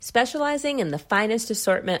Specializing in the finest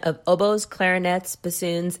assortment of oboes, clarinets,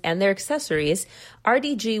 bassoons, and their accessories,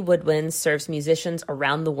 RDG Woodwinds serves musicians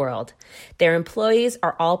around the world. Their employees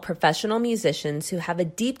are all professional musicians who have a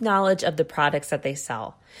deep knowledge of the products that they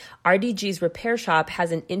sell. RDG's repair shop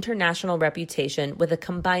has an international reputation with a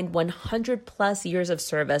combined 100 plus years of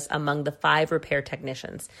service among the 5 repair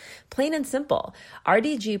technicians. Plain and simple,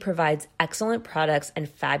 RDG provides excellent products and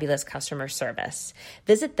fabulous customer service.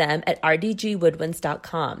 Visit them at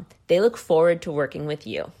rdgwoodwinds.com. They look forward to working with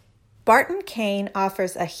you. Barton Cane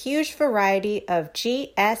offers a huge variety of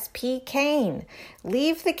GSP cane.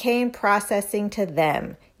 Leave the cane processing to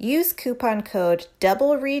them. Use coupon code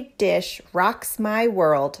DoubleReedDish rocks my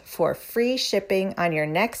world for free shipping on your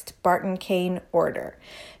next Barton Cane order.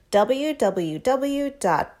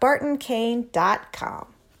 www.bartoncane.com.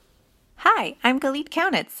 Hi, I'm Galit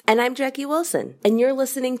Kaunitz. And I'm Jackie Wilson, and you're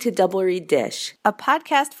listening to Double Reed Dish, a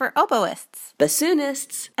podcast for oboists,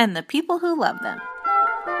 bassoonists, and the people who love them.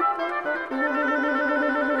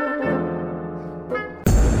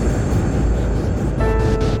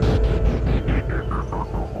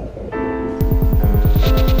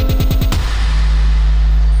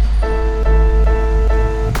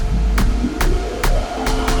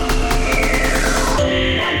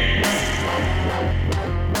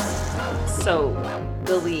 So,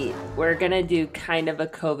 Galit, we're going to do kind of a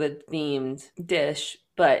COVID-themed dish,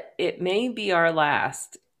 but it may be our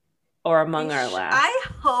last or among our last. I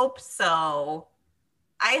hope so.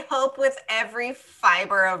 I hope with every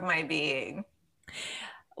fiber of my being.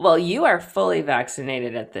 Well, you are fully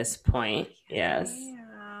vaccinated at this point. Yes.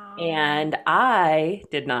 Yeah. And I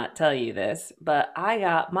did not tell you this, but I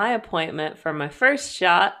got my appointment for my first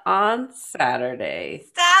shot on Saturday.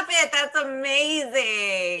 Stop it. That's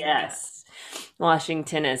amazing. Yes.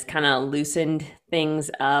 Washington has kind of loosened things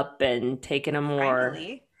up and taken a more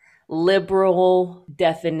liberal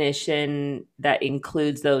definition that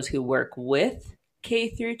includes those who work with K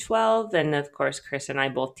through 12. And of course, Chris and I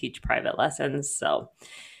both teach private lessons. So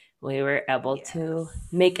we were able to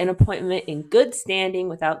make an appointment in good standing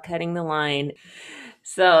without cutting the line.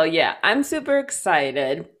 So yeah, I'm super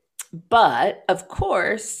excited. But of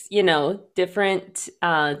course, you know, different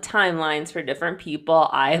timelines for different people.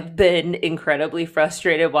 I've been incredibly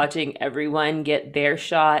frustrated watching everyone get their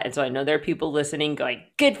shot. And so I know there are people listening going,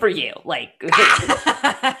 good for you. Like,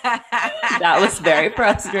 that was very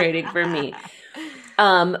frustrating for me.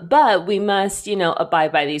 But we must, you know,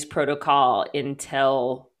 abide by these protocol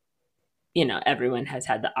until, you know, everyone has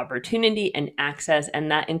had the opportunity and access,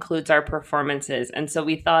 and that includes our performances. And so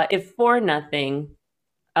we thought, if for nothing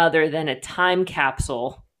other than a time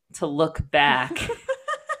capsule to look back,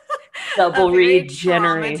 Double Reed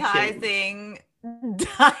generation. Traumatizing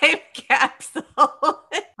time capsule.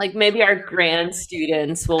 Like maybe our grand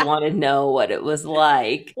students will want to know what it was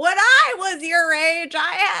like. When I was your age,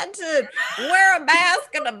 I had to wear a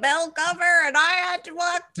mask and a bell cover, and I had to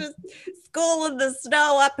walk to school in the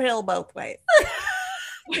snow uphill both ways.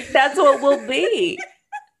 That's what we'll be.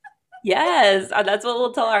 Yes, that's what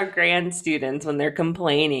we'll tell our grand students when they're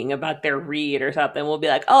complaining about their read or something. We'll be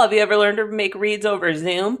like, oh, have you ever learned to make reads over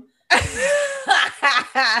Zoom?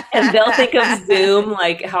 And they'll think of Zoom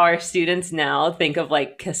like how our students now think of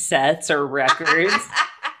like cassettes or records.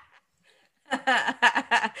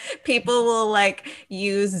 People will like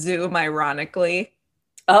use Zoom ironically.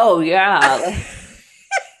 Oh, yeah.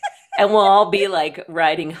 And we'll all be like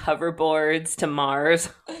riding hoverboards to Mars.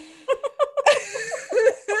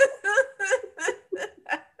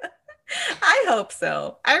 I hope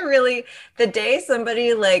so. The day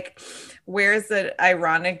somebody like wears an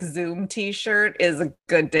ironic Zoom t-shirt is a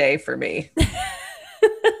good day for me.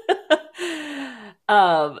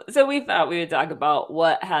 So we thought we would talk about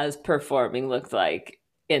what has performing looked like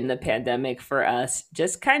in the pandemic for us,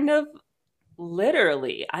 just kind of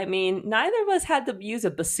literally. I mean, neither of us had to use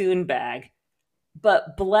a bassoon bag,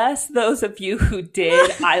 but bless those of you who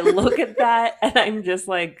did. I look at that and I'm just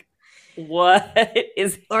like, what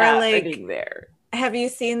is happening there? Have you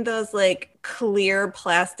seen those like clear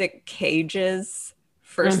plastic cages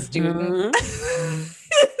for students?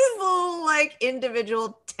 Little like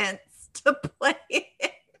individual tents to play in.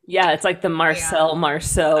 Yeah, it's like the Marcel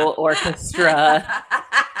Marceau Orchestra.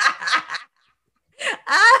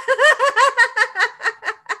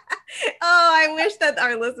 Oh, I wish that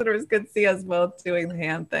our listeners could see us both doing the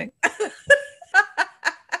hand thing.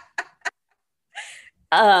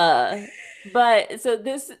 But so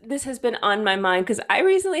this has been on my mind because I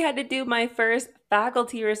recently had to do my first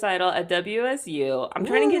faculty recital at WSU. I'm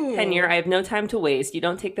trying to get tenure. I have no time to waste. You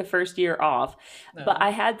don't take the first year off. No. But I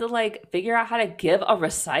had to like figure out how to give a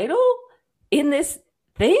recital in this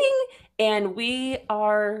thing. And we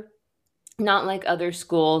are not like other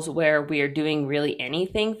schools where we are doing really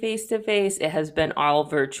anything face to face. It has been all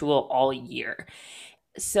virtual all year.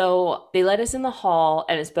 So they let us in the hall,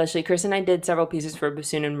 and especially Chris and I did several pieces for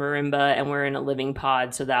bassoon and marimba, and we're in a living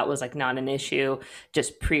pod, so that was like not an issue,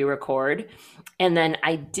 just pre-record. And then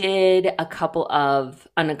I did a couple of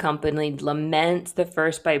unaccompanied laments, the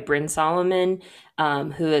first by Bryn Solomon,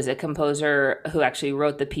 who is a composer who actually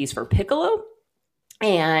wrote the piece for piccolo.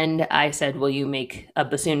 And I said, will you make a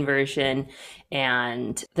bassoon version?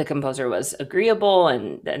 And the composer was agreeable,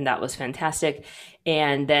 and that was fantastic.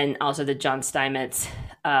 And then also the John Steinmetz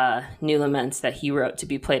new laments that he wrote to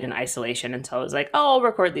be played in isolation. And so I was like, oh, I'll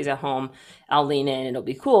record these at home. I'll lean in. It'll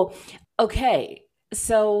be cool. Okay,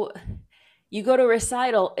 so you go to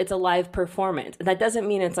recital, it's a live performance. That doesn't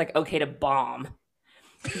mean it's like okay to bomb,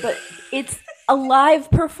 but it's a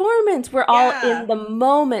live performance. We're all in the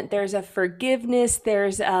moment. There's a forgiveness.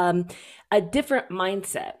 There's a different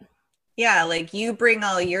mindset. Yeah, like you bring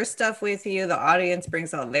all your stuff with you. The audience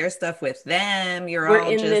brings all their stuff with them. We're all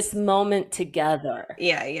in this moment together.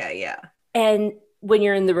 Yeah. And when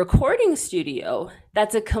you're in the recording studio,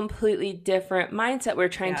 that's a completely different mindset. We're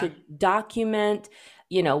trying to document,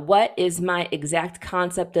 what is my exact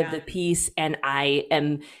concept of the piece, and I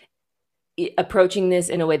am approaching this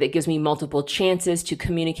in a way that gives me multiple chances to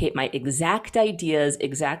communicate my exact ideas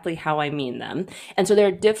exactly how I mean them. And so there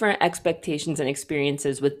are different expectations and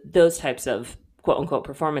experiences with those types of quote unquote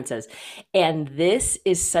performances. And this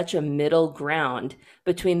is such a middle ground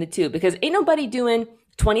between the two, because ain't nobody doing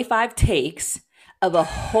 25 takes of a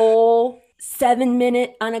whole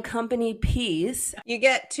 7-minute unaccompanied piece. You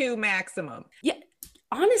get 2 maximum. Yeah.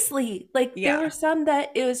 Honestly, there were some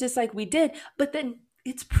that it was just like we did, but then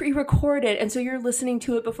it's pre-recorded, and so you're listening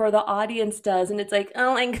to it before the audience does, and it's like,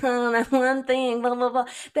 oh my god, that one thing, blah blah blah.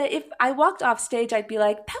 That if I walked off stage, I'd be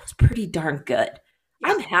like, that was pretty darn good. Yeah.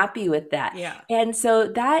 I'm happy with that. Yeah. And so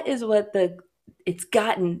that is what it's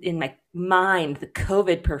gotten in my mind, the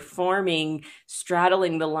COVID performing,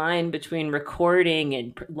 straddling the line between recording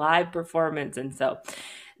and live performance, and so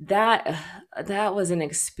that was an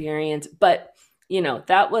experience, but.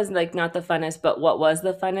 That was not the funnest, but what was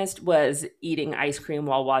the funnest was eating ice cream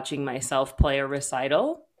while watching myself play a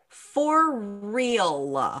recital. For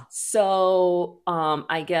real. So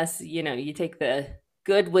I guess, you take the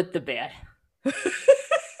good with the bad,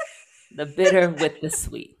 the bitter with the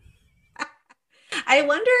sweet. I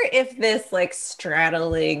wonder if this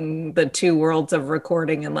straddling the two worlds of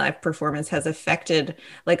recording and live performance has affected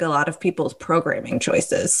a lot of people's programming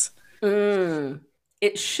choices.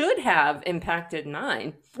 It should have impacted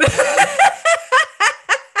mine.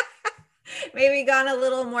 Maybe gone a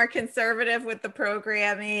little more conservative with the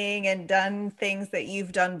programming and done things that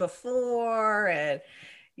you've done before, and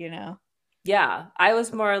Yeah, I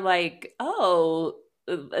was more like,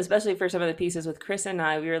 especially for some of the pieces with Chris and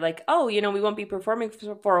I, we were like, we won't be performing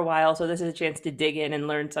for a while, so this is a chance to dig in and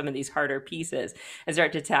learn some of these harder pieces and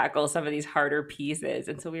start to tackle some of these harder pieces.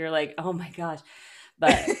 And so we were like, oh my gosh.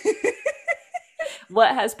 But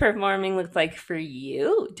what has performing looked like for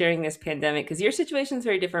you during this pandemic? Because your situation is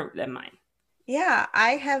very different than mine. Yeah,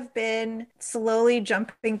 I have been slowly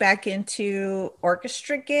jumping back into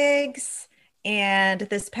orchestra gigs. And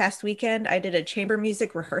this past weekend, I did a chamber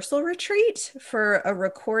music rehearsal retreat for a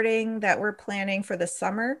recording that we're planning for the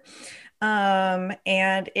summer.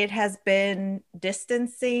 And it has been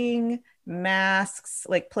distancing, masks,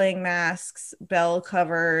 playing masks, bell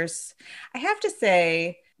covers. I have to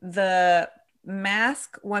say, the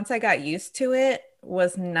mask, once I got used to it,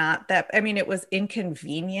 was not that, it was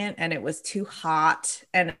inconvenient and it was too hot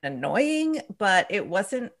and annoying, but it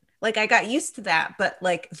wasn't I got used to that, but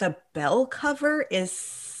the bell cover is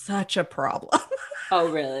such a problem. Oh,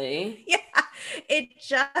 really? Yeah. It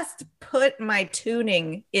just put my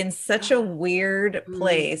tuning in such a weird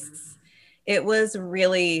place. It was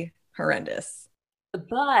really horrendous.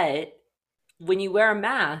 But when you wear a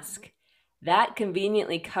mask, that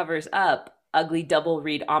conveniently covers up ugly double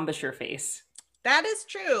reed embouchure face. That is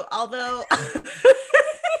true. Although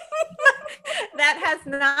that has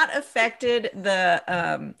not affected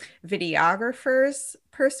the videographer's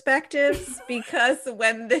perspectives, because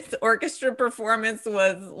when this orchestra performance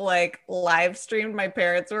was live streamed, my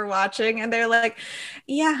parents were watching and they're like,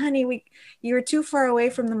 yeah, honey, you were too far away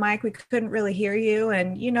from the mic. We couldn't really hear you.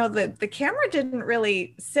 And the camera didn't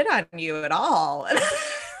really sit on you at all.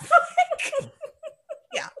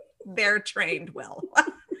 Yeah, they're trained well.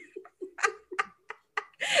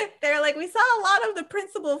 They're like, we saw a lot of the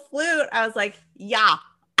principal flute. I was like, yeah.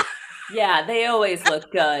 Yeah, they always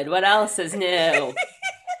look good. What else is new?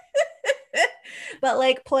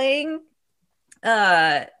 But playing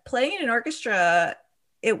Playing in an orchestra,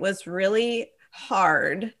 it was really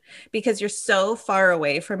hard because you're so far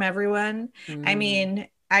away from everyone. I mean,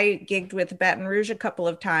 I gigged with Baton Rouge a couple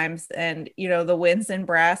of times, and the winds and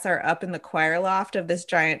brass are up in the choir loft of this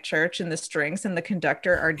giant church, and the strings and the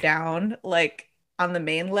conductor are down like on the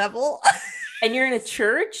main level. And you're in a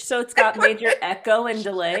church, so it's got major echo and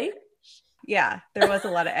delay. Yeah, there was a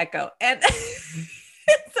lot of echo. And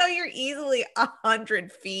so you're easily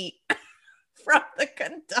 100 feet from the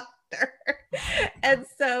conductor. And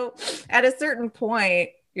so at a certain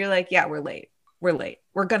point, you're like, yeah, we're late. We're late.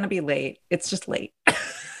 We're going to be late. It's just late.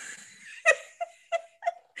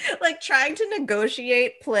 Like trying to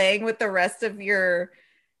negotiate playing with the rest of your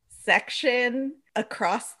section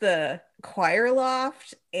across the choir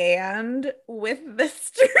loft and with the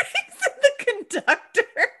strings and the conductor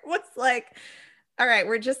was like, all right,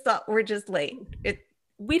 we're just late.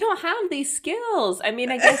 We don't have these skills. I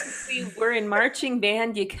mean, I guess if we were in marching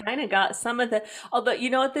band, you kind of got some of the, although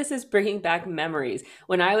you know what, this is bringing back memories.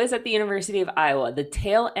 When I was at the University of Iowa, the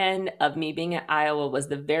tail end of me being at Iowa was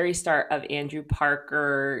the very start of Andrew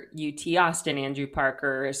Parker, UT Austin, Andrew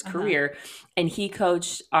Parker's career. And he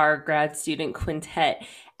coached our grad student quintet.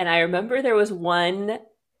 And I remember there was one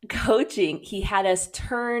coaching, he had us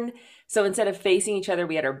turn. So instead of facing each other,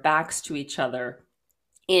 we had our backs to each other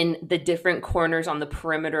in the different corners on the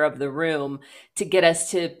perimeter of the room to get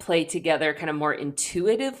us to play together kind of more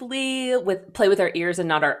intuitively, play with our ears and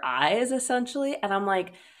not our eyes, essentially. And I'm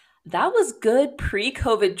like, that was good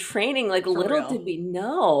pre-COVID training. Like, little did we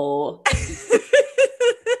know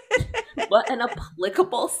what an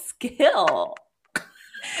applicable skill.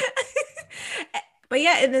 But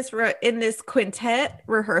yeah, in this quintet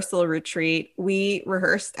rehearsal retreat, we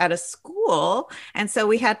rehearsed at a school. And so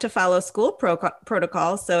we had to follow school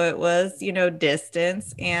protocol. So it was,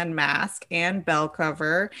 distance and mask and bell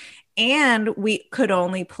cover. And we could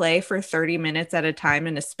only play for 30 minutes at a time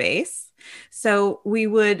in a space. So we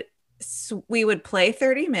would play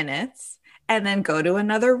 30 minutes and then go to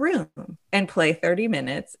another room and play 30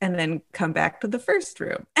 minutes and then come back to the first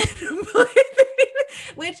room and play 30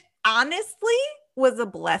 minutes, which honestly was a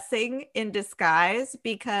blessing in disguise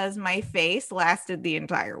because my face lasted the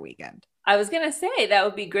entire weekend. I was going to say that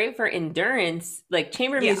would be great for endurance. Like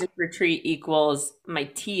chamber music retreat equals my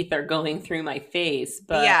teeth are going through my face.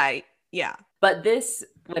 But yeah. But this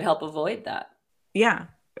would help avoid that. Yeah.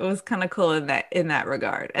 It was kind of cool in that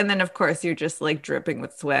regard. And then of course you're just like dripping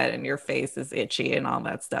with sweat and your face is itchy and all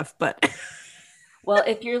that stuff. But well,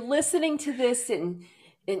 if you're listening to this in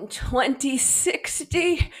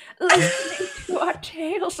 2060, listening to our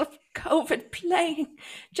tales of COVID playing,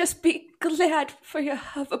 just be glad for your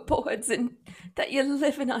hoverboards and that you're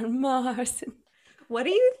living on Mars. What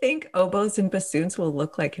do you think oboes and bassoons will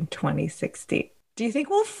look like in 2060? Do you think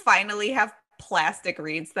we'll finally have plastic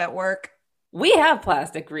reeds that work? We have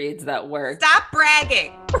plastic reeds that work. Stop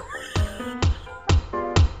bragging.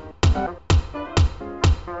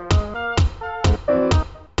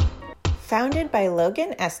 Founded by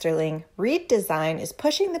Logan Esterling, Reed Design is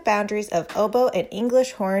pushing the boundaries of oboe and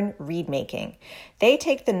English horn reed making. They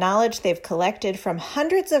take the knowledge they've collected from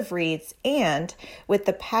hundreds of reeds and, with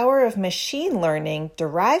the power of machine learning,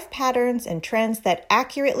 derive patterns and trends that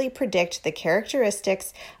accurately predict the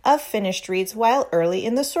characteristics of finished reeds while early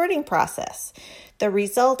in the sorting process. The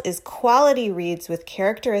result is quality reeds with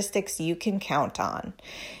characteristics you can count on.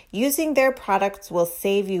 Using their products will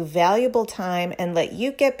save you valuable time and let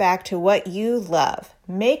you get back to what you love,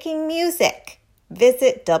 making music.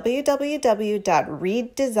 Visit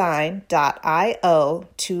www.reeddesign.io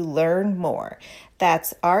to learn more.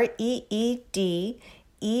 That's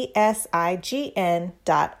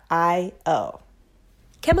REEDESIGN.io.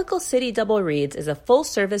 Chemical City Double Reeds is a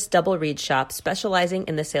full-service double reed shop specializing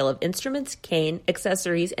in the sale of instruments, cane,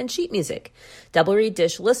 accessories, and sheet music. Double Reed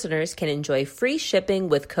Dish listeners can enjoy free shipping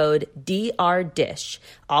with code DRDISH,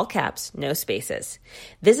 all caps, no spaces.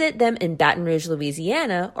 Visit them in Baton Rouge,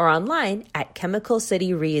 Louisiana, or online at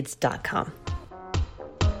chemicalcityreeds.com.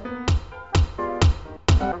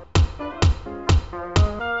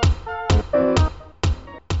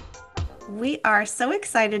 We are so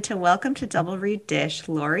excited to welcome to Double Reed Dish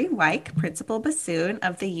Lori Wyke, Principal Bassoon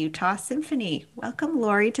of the Utah Symphony. Welcome,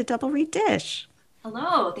 Lori, to Double Reed Dish.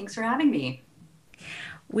 Hello, thanks for having me.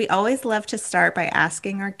 We always love to start by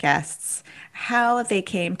asking our guests how they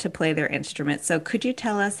came to play their instrument. So could you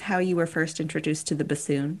tell us how you were first introduced to the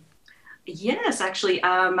bassoon? Yes, actually,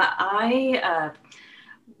 I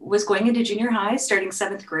was going into junior high, starting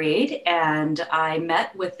 7th grade, and I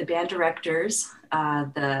met with the band directors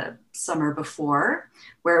the summer before,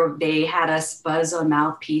 where they had us buzz on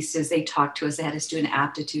mouthpieces. They talked to us. They had us do an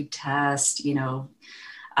aptitude test,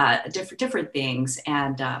 different things.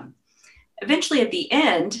 And eventually, at the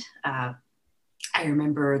end, I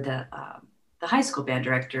remember the high school band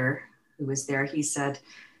director who was there. He said,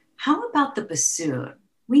 "How about the bassoon?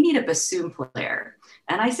 We need a bassoon player."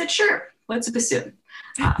 And I said, "Sure. What's a bassoon?"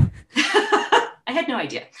 I had no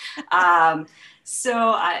idea. I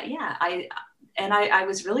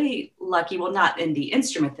was really lucky. Well, not in the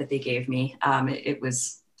instrument that they gave me. It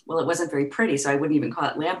wasn't very pretty, so I wouldn't even call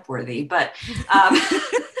it lamp worthy. But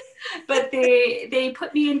but they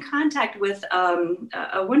put me in contact with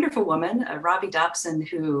a wonderful woman, Robbie Dobson,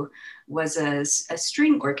 who was a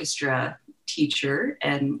string orchestra teacher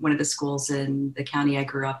and one of the schools in the county I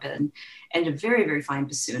grew up in, and a very, very fine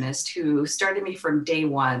bassoonist who started me from day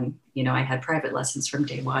one. I had private lessons from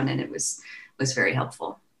day one, and it was very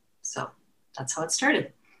helpful. So that's how it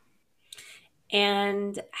started.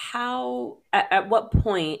 And at what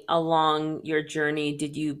point along your journey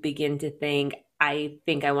did you begin to think, I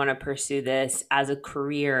think I want to pursue this as a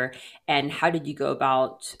career? And how did you go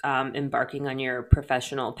about embarking on your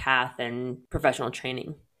professional path and professional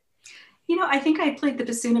training? I think I played the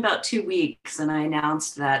bassoon about 2 weeks, and I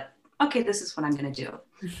announced that, okay, this is what I'm going to do.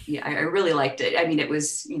 Yeah, I really liked it. I mean, it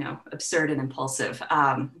was, absurd and impulsive,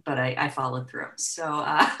 but I followed through. So,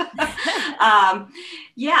 I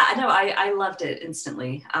loved it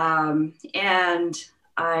instantly. And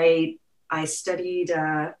I studied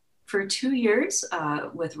for 2 years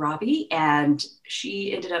with Robbie, and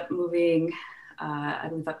she ended up moving. I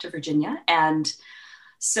moved up to Virginia, and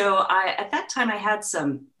so at that time I had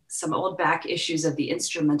some old back issues of the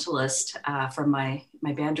instrumentalist from my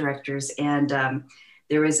band directors. And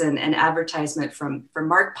there was an advertisement from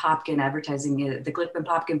Mark Popkin advertising the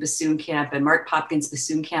Glickman-Popkin Bassoon Camp and Mark Popkin's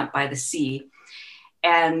Bassoon Camp by the Sea.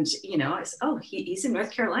 And, I said, oh, he's in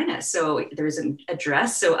North Carolina. So there's an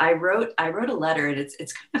address. So I wrote a letter, and it's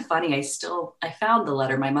kind of funny. I found the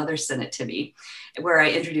letter. My mother sent it to me, where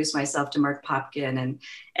I introduced myself to Mark Popkin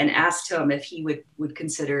and asked him if he would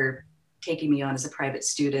consider taking me on as a private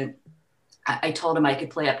student. I told him I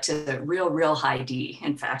could play up to real high D.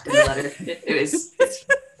 In fact, in the letter, it's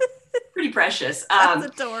pretty precious. That's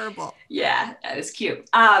adorable. Yeah, that was cute.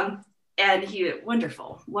 And he,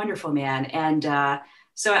 wonderful man. And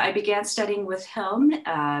so I began studying with him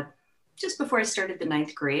just before I started the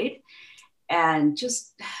 9th grade. And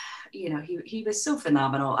just, he was so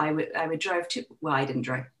phenomenal. I would drive I didn't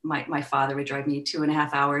drive. My father would drive me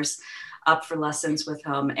 2.5 hours up for lessons with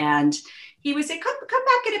him, and he would say, come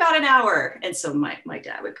back in about an hour. And so my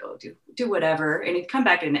dad would go do whatever, and he'd come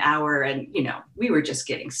back in an hour, and we were just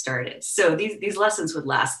getting started. So these lessons would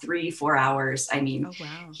last 3-4 hours. I mean, oh,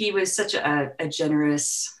 wow. He was such a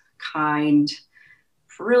generous, kind,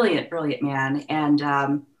 brilliant man. And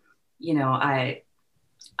I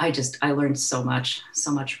learned so much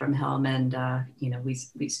from him. And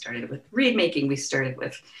we started with reed making. We started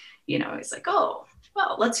with, it's like, oh,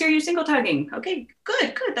 well, let's hear your single tonguing. Okay,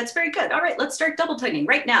 good. That's very good. All right, let's start double tonguing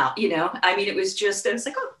right now. I mean, it was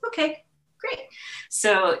like, oh, okay, great.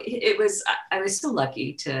 So I was so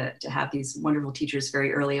lucky to have these wonderful teachers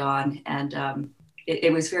very early on. And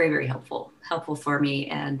it was very, very helpful for me.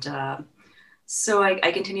 And so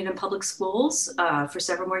I continued in public schools for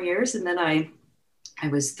several more years. And then I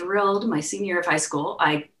was thrilled my senior year of high school.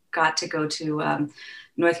 I got to go to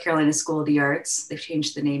North Carolina School of the Arts. They've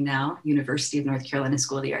changed the name now. University of North Carolina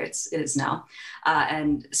School of the Arts is now.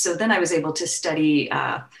 And so then I was able to study,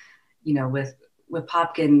 with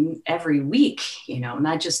Popkin every week,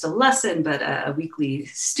 not just a lesson, but a weekly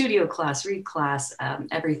studio class, read class,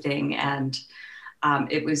 everything. And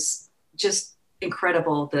it was just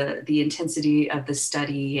incredible, the intensity of the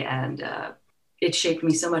study, and it shaped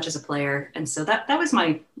me so much as a player. And so that was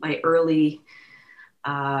my early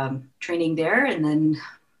training there. And then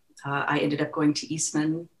I ended up going to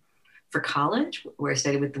Eastman for college, where I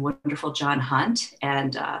studied with the wonderful John Hunt,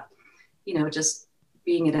 and just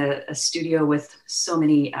being in a studio with so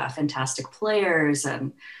many fantastic players,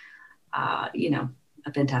 and a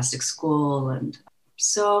fantastic school. And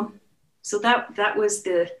so that was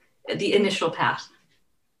the initial path.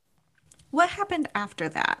 What happened after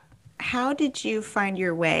that? How did you find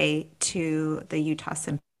your way to the Utah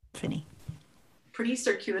Symphony? Pretty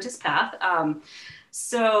circuitous path.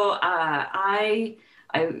 So I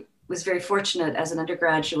was very fortunate as an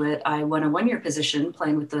undergraduate. I won a 1-year position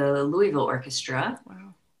playing with the Louisville Orchestra.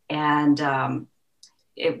 Wow. And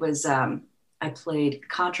it was, I played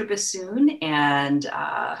contrabassoon and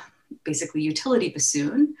basically utility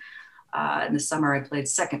bassoon. In the summer, I played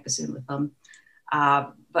second bassoon with them.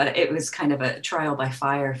 But it was kind of a trial by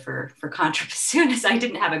fire for contrabassoon, as I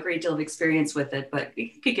didn't have a great deal of experience with it, but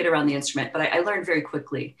you could get around the instrument. But I learned very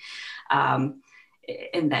quickly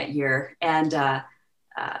in that year. And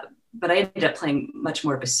but I ended up playing much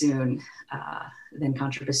more bassoon than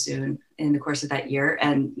contrabassoon in the course of that year.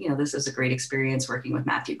 And, this was a great experience working with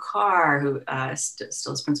Matthew Carr, who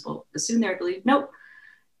still is principal bassoon there, I believe. No,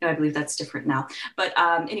 I believe that's different now. But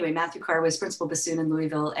anyway, Matthew Carr was principal bassoon in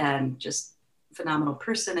Louisville, and just phenomenal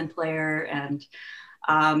person and player. And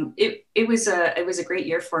it was a great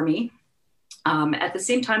year for me. At the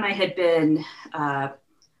same time, I had been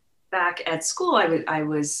back at school. I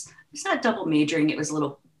was not double majoring. It was a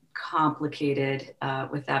little complicated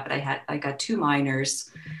with that, but I got 2 minors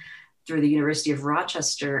through the University of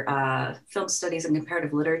Rochester, film studies and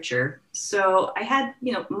comparative literature. So I had,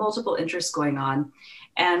 multiple interests going on.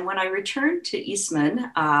 And when I returned to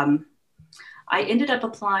Eastman, I ended up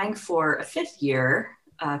applying for a 5th year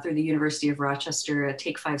through the University of Rochester, a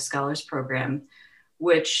Take 5 Scholars Program,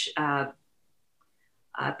 which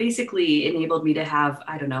basically enabled me to have,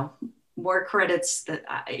 more credits,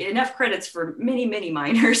 enough credits for many, many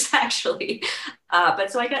minors, actually.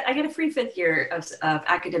 But so I got a free 5th year of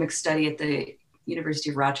academic study at the University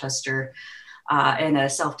of Rochester in a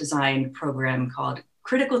self-designed program called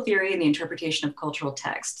Critical Theory and the Interpretation of Cultural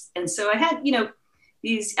Texts. And so I had,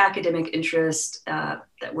 these academic interests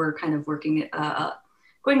that were kind of working,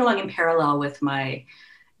 going along in parallel with my,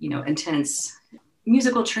 intense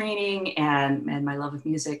musical training and my love of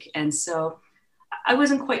music. And so I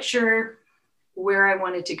wasn't quite sure where I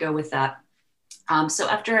wanted to go with that. So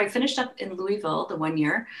after I finished up in Louisville, the 1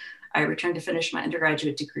 year, I returned to finish my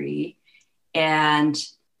undergraduate degree. And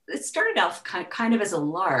it started off kind of as a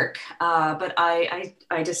lark, but I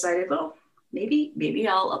decided, well, maybe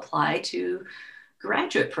I'll apply to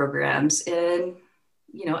graduate programs in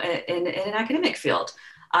an academic field.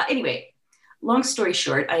 Anyway, long story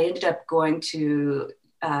short, I ended up going to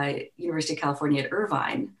University of California at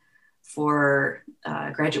Irvine for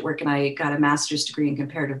graduate work, and I got a master's degree in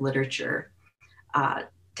comparative literature.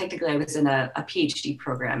 Technically, I was in a PhD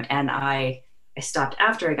program, and I stopped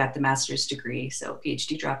after I got the master's degree, so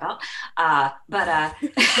PhD dropout. I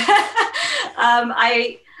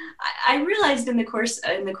realized in the course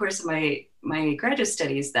of my graduate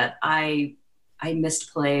studies that I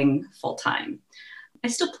missed playing full time. I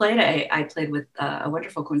still played. I played with a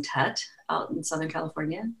wonderful quintet out in Southern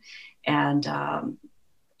California, and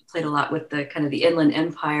played a lot with the kind of the Inland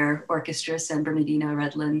Empire Orchestra, San Bernardino,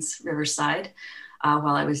 Redlands, Riverside,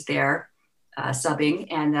 while I was there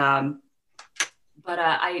subbing. And but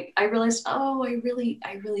I realized, I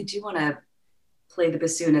really do want to play the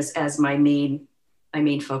bassoon as my main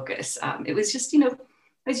focus. It was just, I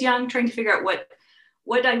was young, trying to figure out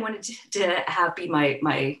what I wanted to have be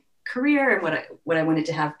my career, and what I wanted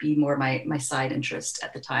to have be more my side interest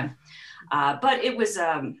at the time. But it was,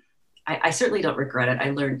 I certainly don't regret it. I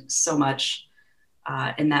learned so much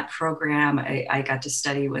in that program. I got to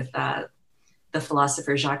study with the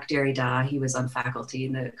philosopher Jacques Derrida. He was on faculty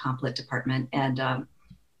in the Comp Lit department, and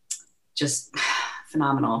just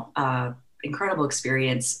phenomenal, incredible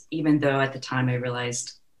experience, even though at the time I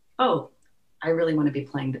realized, I really want to be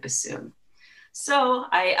playing the bassoon. So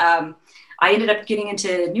I ended up getting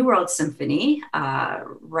into New World Symphony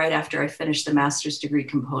right after I finished the master's degree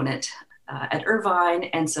component at Irvine.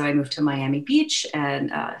 And so I moved to Miami Beach,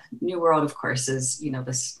 and New World, of course, is,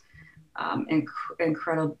 this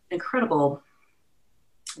incredible,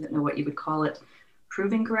 I don't know what you would call it,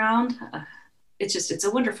 proving ground. It's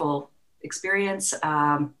a wonderful experience.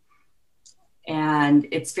 And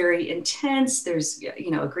it's very intense. There's,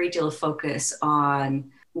 a great deal of focus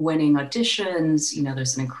on winning auditions.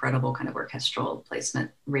 There's an incredible kind of orchestral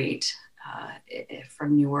placement rate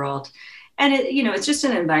from New World. And it's just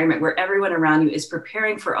an environment where everyone around you is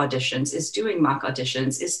preparing for auditions, is doing mock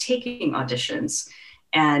auditions, is taking auditions.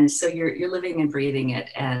 And so you're living and breathing it.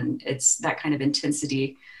 And it's that kind of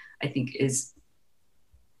intensity, I think, is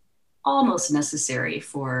almost necessary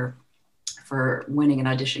for winning an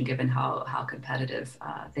audition, given how competitive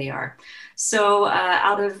they are. So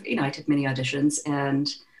I took many auditions, and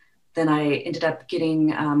then I ended up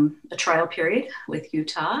getting a trial period with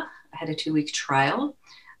Utah. I had a 2-week trial.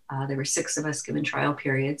 There were 6 of us given trial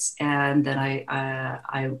periods, and then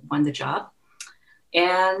I won the job.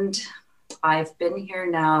 And I've been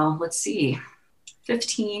here now,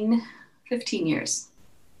 15 years.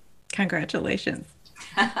 Congratulations.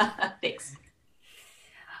 Thanks.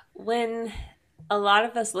 When a lot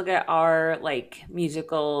of us look at our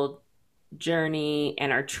musical journey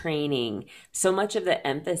and our training, so much of the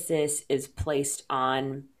emphasis is placed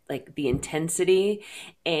on like the intensity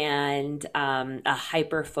and a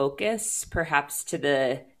hyper focus, perhaps to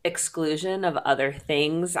the exclusion of other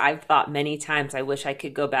things. I've thought many times I wish I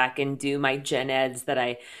could go back and do my gen eds that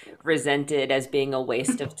I resented as being a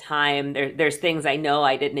waste of time. There's things I know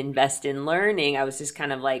I didn't invest in learning. I was just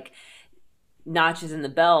kind of like notches in the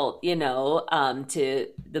belt, to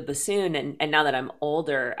the bassoon. And now that I'm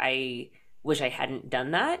older, I wish I hadn't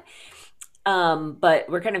done that. But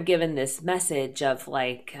we're kind of given this message of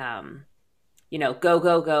like, go,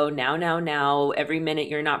 go, go, now. Every minute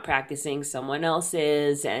you're not practicing, someone else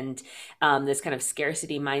is, and this kind of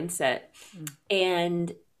scarcity mindset.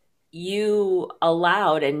 And you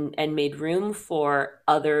allowed and made room for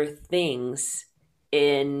other things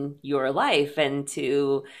in your life and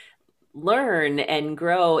to learn and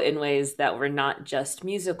grow in ways that were not just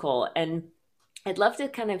musical. And I'd love to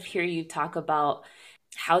kind of hear you talk about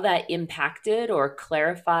how that impacted or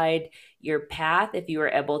clarified your path, if you were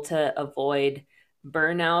able to avoid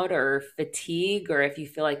burnout or fatigue, or if you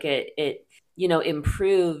feel like it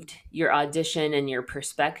improved your audition and your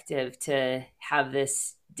perspective to have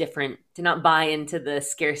this different, to not buy into the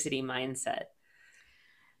scarcity mindset.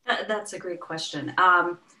 That's a great question.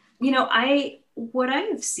 What I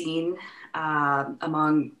have seen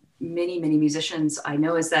among many, many musicians I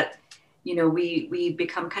know is that, we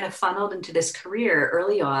become kind of funneled into this career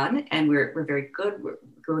early on, and we're very good.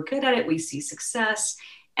 We're good at it. We see success,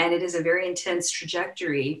 and it is a very intense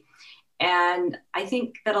trajectory. And I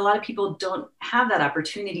think that a lot of people don't have that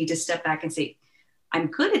opportunity to step back and say, I'm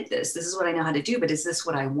good at this. This is what I know how to do, but is this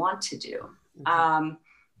what I want to do? Mm-hmm.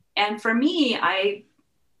 And for me, I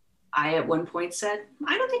at one point said,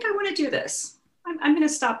 I don't think I want to do this. I'm going to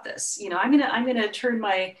stop this. I'm going to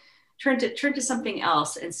turn to something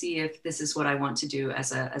else and see if this is what I want to do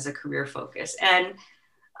as a career focus. And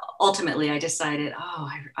ultimately I decided,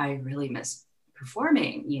 I really miss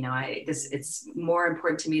performing. It's more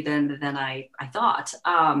important to me than I thought.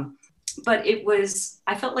 But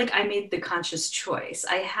I felt like I made the conscious choice.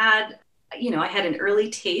 I had an early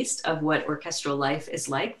taste of what orchestral life is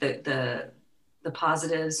like, the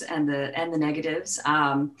positives and the negatives.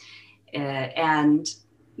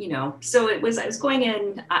 So I was going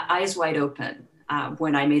in eyes wide open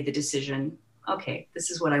when I made the decision, okay, this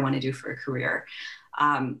is what I want to do for a career.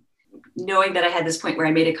 Knowing that I had this point where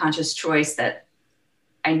I made a conscious choice that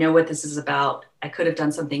I know what this is about. I could have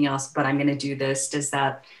done something else, but I'm going to do this. Does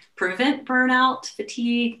that prevent burnout,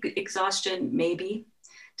 fatigue, exhaustion? Maybe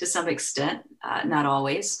to some extent, not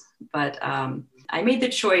always, but I made the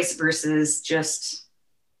choice versus just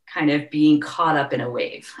kind of being caught up in a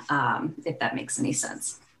wave, if that makes any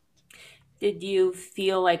sense. Did you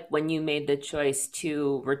feel like when you made the choice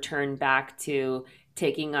to return back to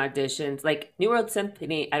taking auditions, like New World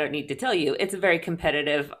Symphony, I don't need to tell you, it's a very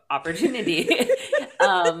competitive opportunity.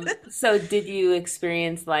 So did you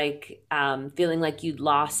experience like feeling like you'd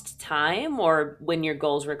lost time, or when your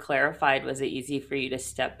goals were clarified, was it easy for you to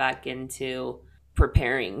step back into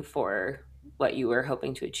preparing for what you were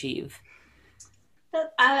hoping to achieve?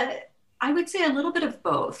 I would say a little bit of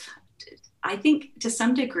both. I think to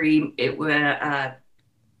some degree it was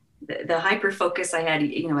the hyper focus I had,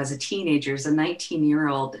 as a teenager, as a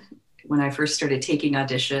 19-year-old, when I first started taking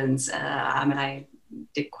auditions, and I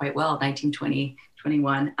did quite well, 19, 20,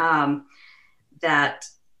 21, that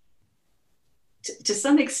to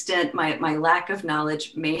some extent, my lack of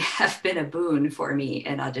knowledge may have been a boon for me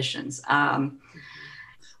in auditions.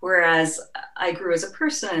 Whereas I grew as a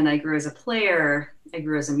person, I grew as a player, I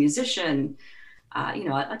grew as a musician.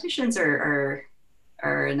 Auditions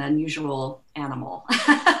are an unusual animal.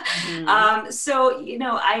 Mm. So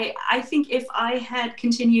I think if I had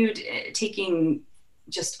continued taking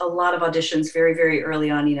just a lot of auditions very, very early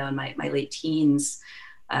on, in my late teens,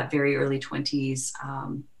 very early 20s,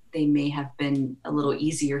 they may have been a little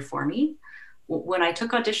easier for me. When I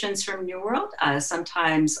took auditions from New World,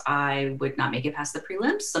 sometimes I would not make it past the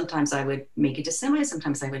prelims. Sometimes I would make it to semis.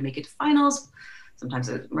 Sometimes I would make it to finals. Sometimes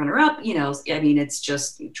a runner up, it's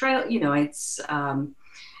just trial, you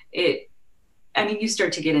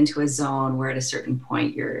start to get into a zone where at a certain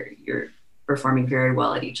point you're performing very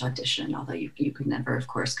well at each audition, although you could never, of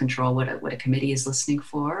course, control what a committee is listening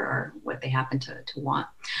for or what they happen to want.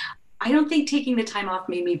 I don't think taking the time off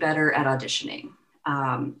made me better at auditioning.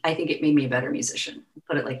 I think it made me a better musician,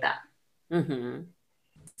 put it like that. Mm-hmm.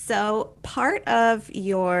 So part of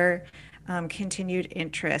your continued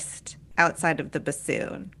interest outside of the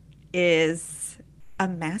bassoon is a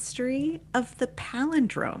mastery of the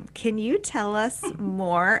palindrome. Can you tell us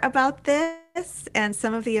more about this and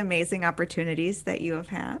some of the amazing opportunities that you have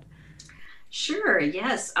had? Sure.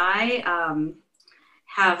 Yes. I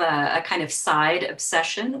have a kind of side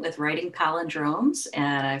obsession with writing palindromes,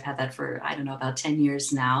 and I've had that for, I don't know, about 10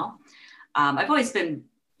 years now. I've always been,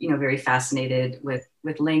 very fascinated with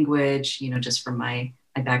language, just from my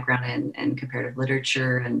background in comparative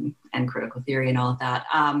literature and critical theory and all of that.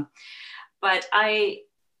 But I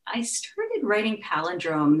started writing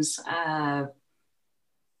palindromes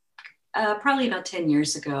probably about 10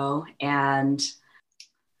 years ago, and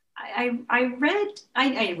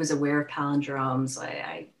I was aware of palindromes.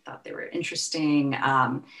 I thought they were interesting,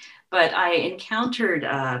 but I encountered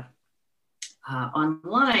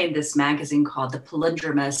online this magazine called The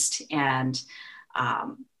Palindromist, and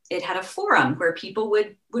it had a forum where people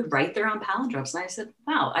would write their own palindromes. And I said,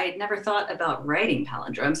 wow, I had never thought about writing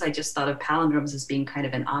palindromes. I just thought of palindromes as being kind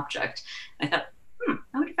of an object. And I thought, I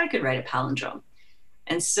wonder if I could write a palindrome.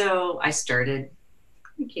 And so I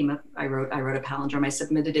wrote a palindrome. I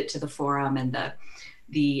submitted it to the forum, and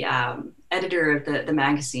the editor of the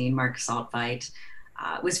magazine, Mark Saltveit,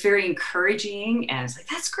 was very encouraging, and I was like,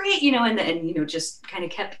 that's great, and just kind of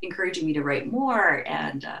kept encouraging me to write more.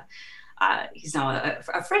 And he's now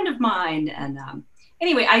a friend of mine. And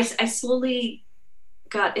anyway, I slowly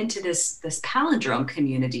got into this palindrome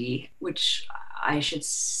community, which I should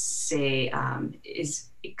say is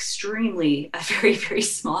extremely a very, very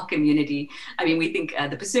small community. I mean, we think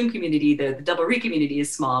the bassoon community, the double reed community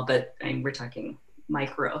is small, but I mean, we're talking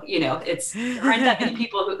micro, there aren't that many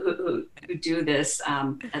people who do this,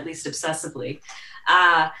 at least obsessively.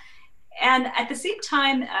 And at the same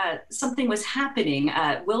time, something was happening.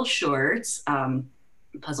 Will Shorts,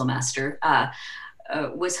 Puzzle Master,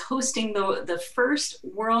 was hosting the first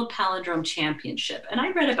World Palindrome Championship. And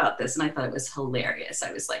I read about this and I thought it was hilarious.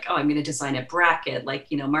 I was like, oh, I'm going to design a bracket like,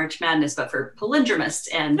 March Madness, but for palindromists.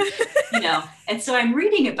 And, and so I'm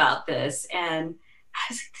reading about this, and I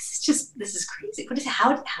was like, this is crazy.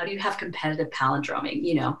 How do you have competitive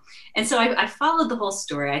palindroming, And so I followed the whole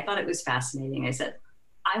story. I thought it was fascinating. I said,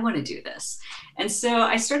 I want to do this. And so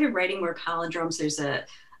I started writing more palindromes. There's a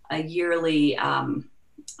yearly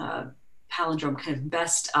palindrome kind of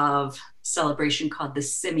best of celebration called the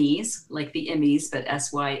Simmies, like the Emmys, but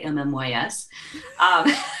SYMMYS.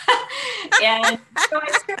 And so I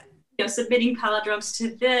started submitting palindromes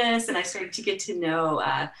to this, and I started to get to know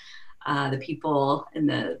the people in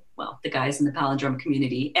the guys in the palindrome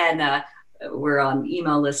community, and we're on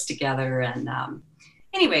email lists together. And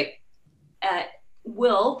anyway,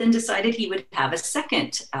 Will then decided he would have a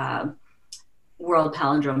second World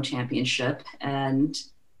Palindrome Championship, and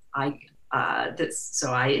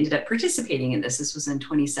so I ended up participating in this. This was in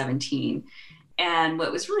 2017, and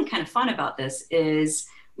what was really kind of fun about this is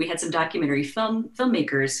we had some documentary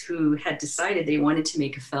filmmakers who had decided they wanted to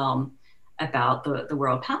make a film about the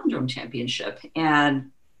World Palindrome Championship.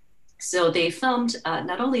 And so they filmed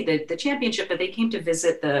not only the championship, but they came to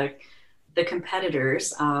visit the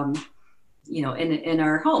competitors, in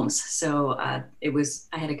our homes. So I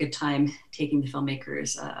had a good time taking the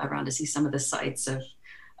filmmakers around to see some of the sites of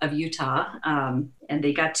Utah. And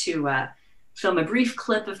they got to film a brief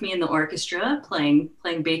clip of me in the orchestra playing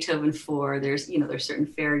Beethoven 4. There's certain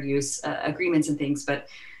fair use agreements and things, but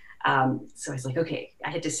so I was like, okay, I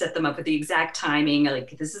had to set them up with the exact timing.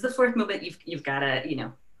 Like, this is the fourth movement. You've got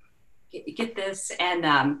to, get this. And,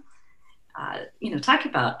 talk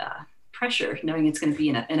about pressure, knowing it's going to be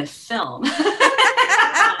in a film.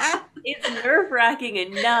 It's nerve-wracking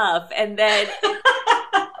enough. And then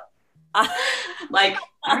like,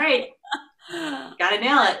 all right, gotta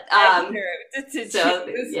nail it. So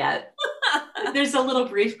yeah, there's a little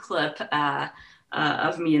brief clip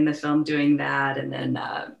of me in the film doing that, and then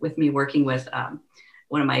with me working with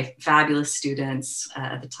one of my fabulous students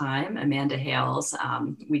at the time, Amanda Hales.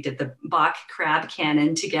 We did the Bach Crab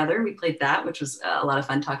Canon together. We played that, which was a lot of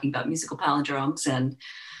fun, talking about musical palindromes. And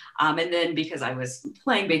then because I was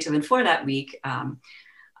playing Beethoven 4 that week,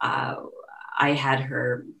 I had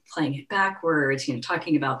her playing it backwards,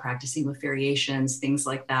 talking about practicing with variations, things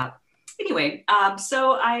like that. Anyway,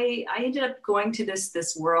 so I ended up going to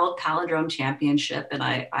this World Palindrome Championship, and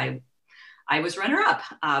I was runner-up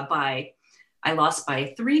I lost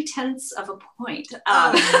by 0.3 of a point.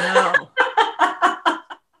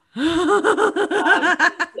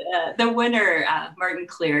 The winner, Martin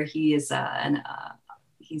Clear, he is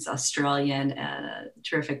he's Australian and a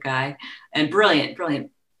terrific guy and brilliant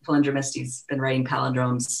palindromist. He's been writing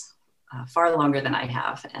palindromes far longer than I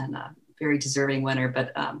have, and very deserving winner.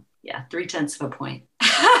 But 0.3 of a point.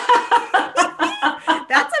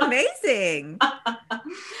 That's amazing.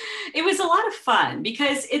 It was a lot of fun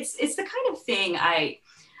because it's the kind of thing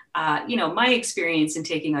my experience in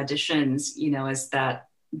taking auditions, is that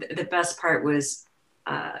the best part was,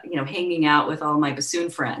 hanging out with all my bassoon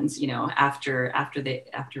friends, after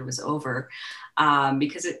it was over,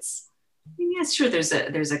 because it's sure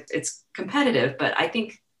it's competitive, but I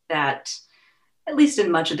think that at least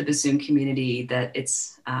in much of the bassoon community that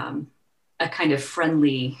it's a kind of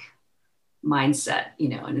friendly mindset,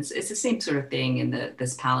 and it's the same sort of thing in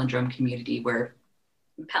this palindrome community where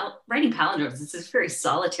writing palindromes is this very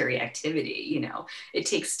solitary activity. It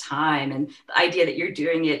takes time, and the idea that you're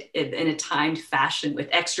doing it in a timed fashion with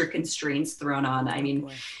extra constraints thrown on,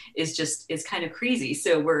 is kind of crazy.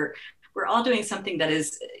 So we're all doing something that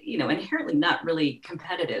is, inherently not really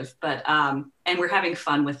competitive, but and we're having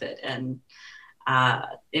fun with it. And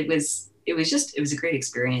it was a great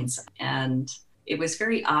experience. And it was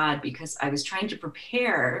very odd because I was trying to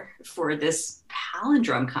prepare for this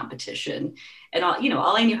palindrome competition, and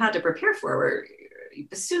all I knew how to prepare for were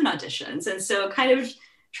bassoon auditions. And so kind of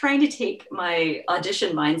trying to take my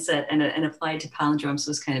audition mindset and apply it to palindromes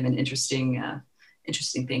was kind of an interesting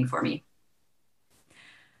thing for me.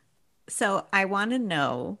 So I want to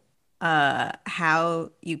know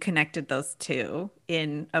how you connected those two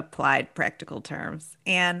in applied practical terms.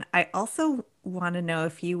 And I also want to know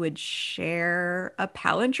if you would share a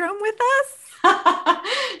palindrome with us.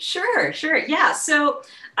 Sure. Yeah. So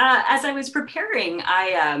as I was preparing,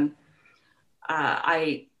 I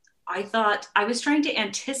thought I was trying to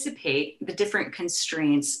anticipate the different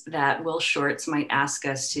constraints that Will Shortz might ask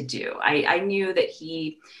us to do. I knew that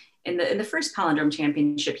he, in the first palindrome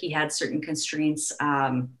championship, he had certain constraints.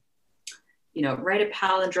 Write a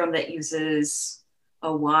palindrome that uses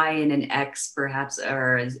a Y and an X, perhaps,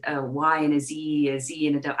 or a Y and a Z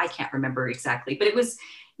and a W. I can't remember exactly, but it was,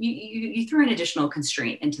 you threw an additional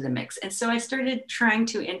constraint into the mix. And so I started trying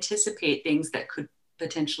to anticipate things that could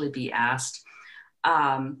potentially be asked.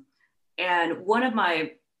 And one of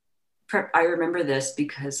my I remember this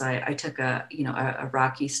because I took a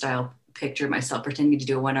Rocky style picture of myself pretending to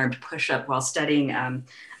do a one-armed push-up while studying on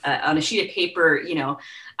a sheet of paper,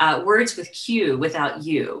 words with Q without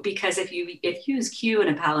U, because if you use Q in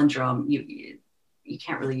a palindrome, you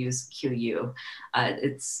can't really use QU.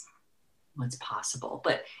 It's possible.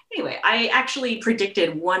 But anyway, I actually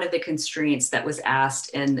predicted one of the constraints that was asked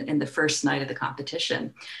in the first night of the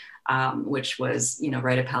competition, which was,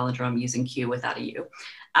 write a palindrome using Q without a U.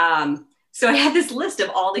 So I had this list of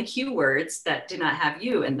all the Q words that did not have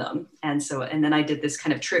U in them. And then I did this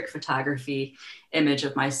kind of trick photography image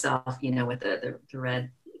of myself, with the red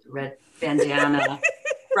bandana,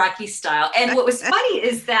 Rocky style. And what was funny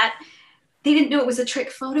is that they didn't know it was a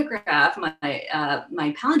trick photograph. My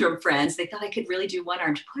palindrome friends, they thought I could really do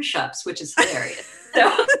one-armed push-ups, which is hilarious.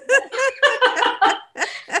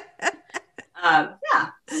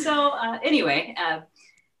 So, anyway,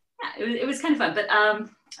 it was kind of fun. But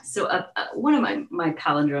one of my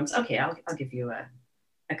palindromes. Okay, I'll give you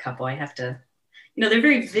a couple. I have to, they're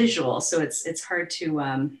very visual, so it's hard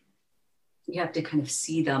to you have to kind of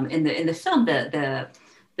see them in the film. The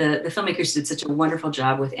filmmakers did such a wonderful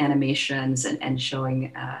job with animations and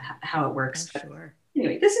showing how it works. Sure.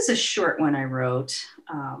 Anyway, this is a short one I wrote.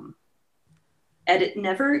 Edit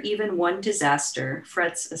never even one disaster,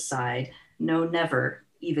 frets aside, no never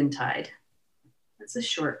eventide. That's a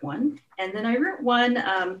short one. And then I wrote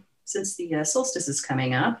one, since the solstice is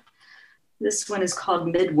coming up. This one is called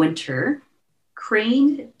Midwinter.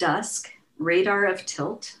 Craned dusk, radar of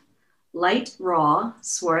tilt, light raw,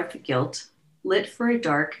 swarth guilt, lit for a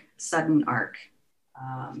dark, sudden arc.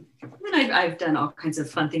 Then I've done all kinds of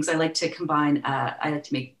fun things. I like to combine, I like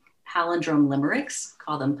to make palindrome limericks,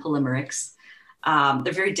 call them polymericks.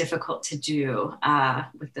 They're very difficult to do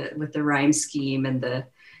with the rhyme scheme and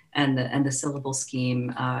the syllable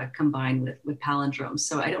scheme combined with palindromes.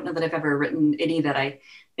 So I don't know that I've ever written any that I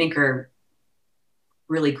think are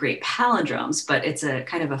really great palindromes, but it's a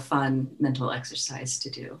kind of a fun mental exercise to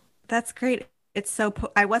do. That's great. It's so,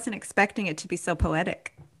 I wasn't expecting it to be so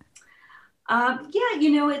poetic.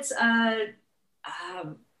 It's,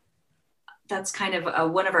 that's kind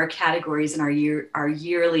of one of our categories in our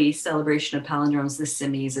yearly celebration of palindromes, the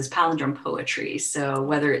Simmies, is palindrome poetry. So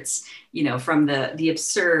whether it's, from the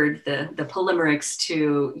absurd, the polymericks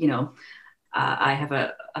to, I have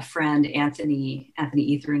a friend, Anthony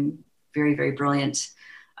Etherin, very, very brilliant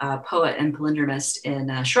poet and palindromist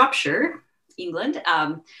in Shropshire, England,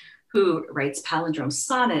 who writes palindrome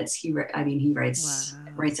sonnets. He writes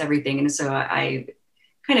everything. And so I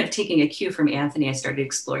kind of taking a cue from Anthony, I started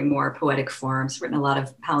exploring more poetic forms, written a lot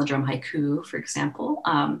of palindrome haiku, for example.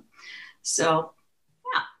 Yeah.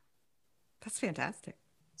 That's fantastic.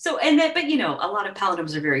 So, but a lot of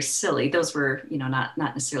palindromes are very silly. Those were, not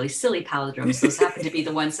necessarily silly palindromes. Those happen to be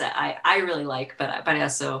the ones that I really like. But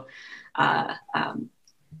uh, um,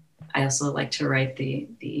 I also like to write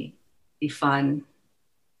the fun,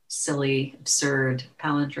 silly, absurd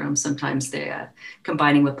palindromes. Sometimes they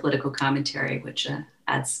combining with political commentary, which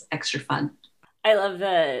adds extra fun. I love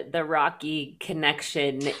the Rocky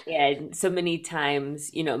connection, and so many times,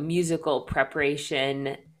 musical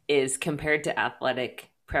preparation is compared to athletic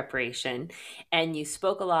preparation. And you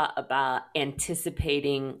spoke a lot about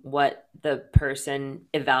anticipating what the person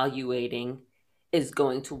evaluating is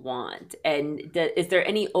going to want. And is there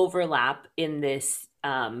any overlap in this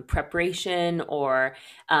preparation or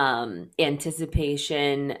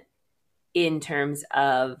anticipation in terms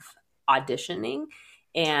of auditioning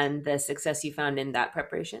and the success you found in that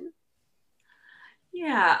preparation?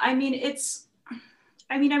 Yeah, I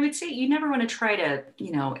would say you never want to try to,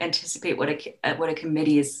 anticipate what a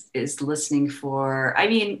committee is listening for. I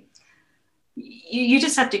mean, you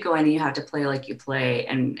just have to go in and you have to play like you play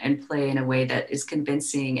and play in a way that is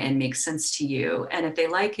convincing and makes sense to you. And if they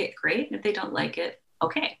like it, great. And if they don't like it,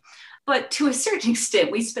 okay. But to a certain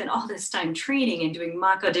extent, we spent all this time training and doing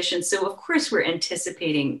mock auditions. So of course we're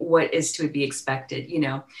anticipating what is to be expected.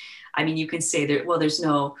 You can say that, well, there's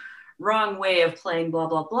no wrong way of playing blah,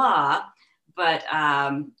 blah, blah. But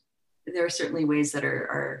there are certainly ways that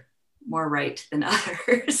are more right than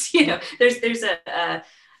others. There's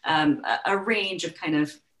a range of kind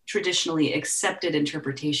of traditionally accepted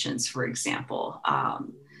interpretations, for example.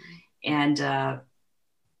 And I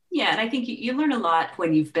think you learn a lot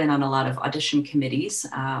when you've been on a lot of audition committees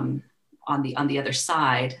on the other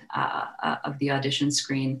side of the audition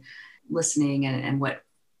screen, listening and what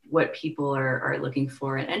people are looking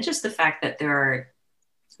for. And just the fact that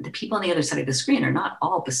the people on the other side of the screen are not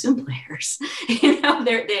all bassoon players.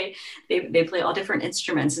 They play all different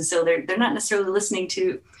instruments. And so they're not necessarily listening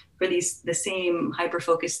for the same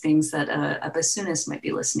hyper-focused things that a bassoonist might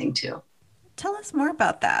be listening to. Tell us more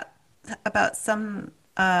about that, about some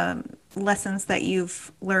lessons that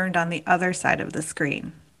you've learned on the other side of the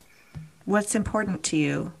screen. What's important to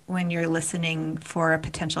you when you're listening for a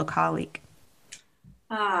potential colleague?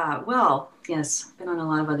 Well, yes, I've been on a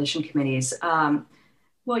lot of audition committees.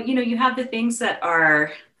 Well, you have the things that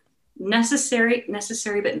are necessary,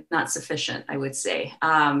 but not sufficient, I would say.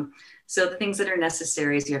 So the things that are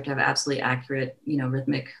necessary is you have to have absolutely accurate,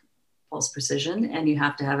 rhythmic pulse precision, and you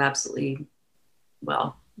have to have absolutely,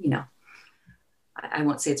 well, I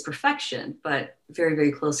won't say it's perfection, but very,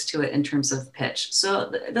 very close to it in terms of pitch.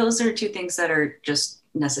 So those are two things that are just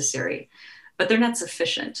necessary, but they're not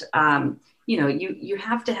sufficient. You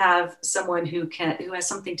have to have someone who has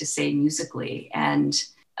something to say musically, and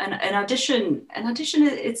an audition,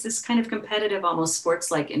 it's this kind of competitive, almost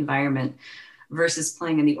sports-like environment versus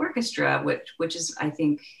playing in the orchestra, which is, I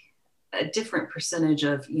think, a different percentage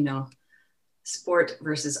of, sport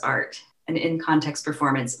versus art, and in context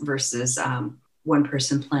performance versus one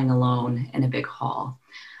person playing alone in a big hall.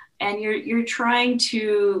 And you're trying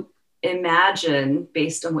to imagine,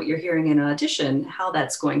 based on what you're hearing in an audition, how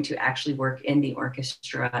that's going to actually work in the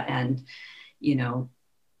orchestra. And,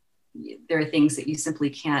 there are things that you simply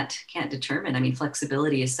can't determine. I mean,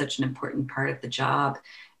 flexibility is such an important part of the job,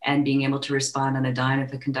 and being able to respond on a dime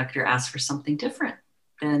if a conductor asks for something different,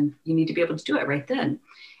 then you need to be able to do it right then.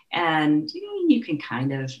 And, you can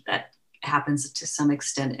that happens to some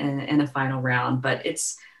extent in a final round, but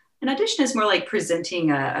an audition is more like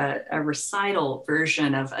presenting a recital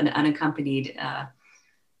version of an unaccompanied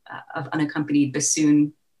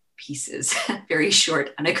bassoon pieces, very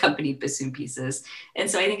short unaccompanied bassoon pieces. And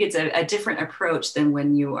so I think it's a different approach than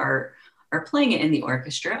when you are playing it in the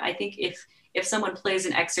orchestra. I think if someone plays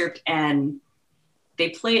an excerpt and they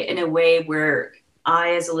play it in a way where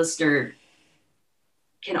I, as a listener,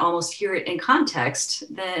 can almost hear it in context,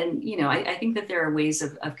 then, I think that there are ways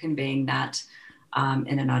of conveying that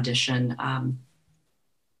in an audition.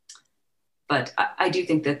 But I do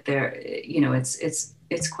think that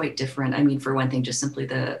it's quite different. I mean, for one thing, just simply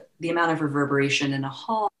the amount of reverberation in a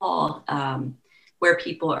hall where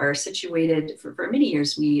people are situated. For many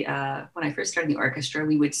years, when I first started in the orchestra,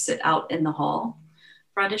 we would sit out in the hall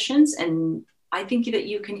for auditions. And I think that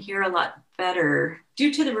you can hear a lot better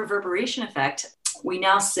due to the reverberation effect. We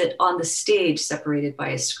now sit on the stage separated by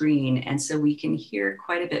a screen. And so we can hear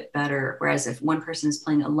quite a bit better. Whereas if one person is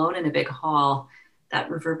playing alone in a big hall,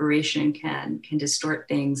 that reverberation can distort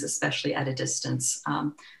things, especially at a distance.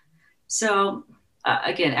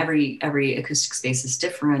 Again, every acoustic space is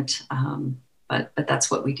different, but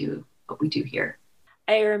that's what we do here.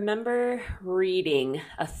 I remember reading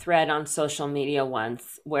a thread on social media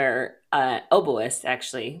once where oboist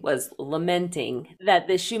actually was lamenting that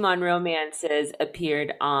the Schumann romances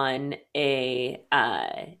appeared on a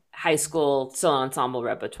high school solo ensemble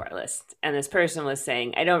repertoire list. And this person was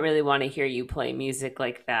saying, I don't really want to hear you play music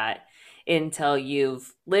like that until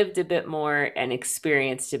you've lived a bit more and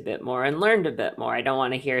experienced a bit more and learned a bit more. I don't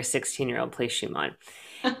want to hear a 16-year-old play Schumann.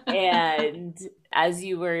 And as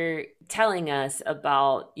you were telling us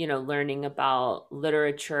about, learning about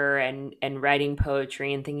literature and writing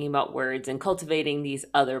poetry and thinking about words and cultivating these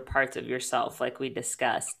other parts of yourself, like we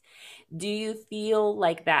discussed, do you feel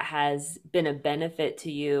like that has been a benefit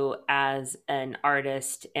to you as an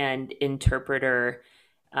artist and interpreter,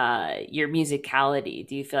 your musicality?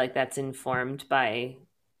 Do you feel like that's informed by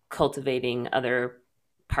cultivating other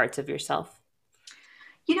parts of yourself?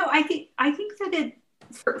 I think that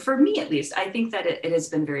for me at least, I think that it has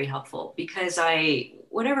been very helpful because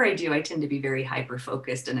whatever I do, I tend to be very hyper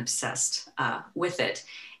focused and obsessed with it.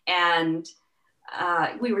 And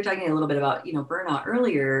we were talking a little bit about, burnout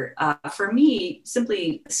earlier. For me,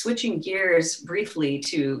 simply switching gears briefly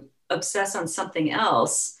to obsess on something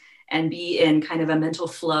else and be in kind of a mental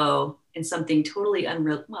flow in something totally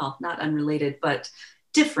not unrelated, but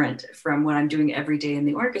different from what I'm doing every day in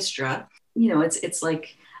the orchestra. It's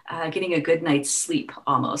like getting a good night's sleep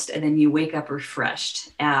almost, and then you wake up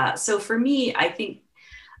refreshed. So for me, I think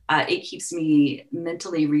it keeps me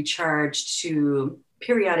mentally recharged to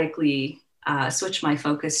periodically switch my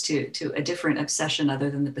focus to a different obsession other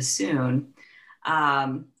than the bassoon.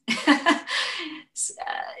 And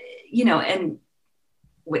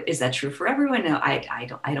is that true for everyone? No, I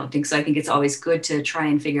don't think so. I think it's always good to try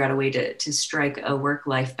and figure out a way to strike a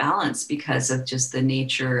work-life balance because of just the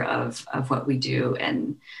nature of what we do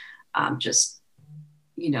and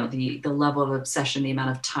the level of obsession, the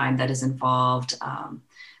amount of time that is involved.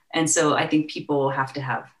 And so I think people have to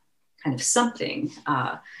have kind of something,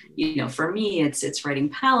 for me, it's writing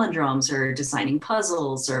palindromes or designing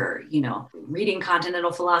puzzles or, reading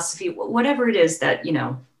continental philosophy, whatever it is that,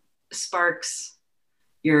 sparks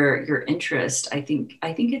your interest. I think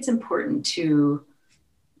it's important to,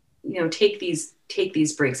 take these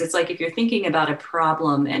breaks. It's like if you're thinking about a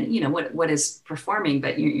problem and what is performing,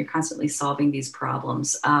 but you're constantly solving these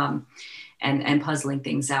problems and puzzling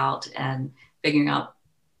things out and figuring out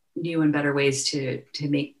new and better ways to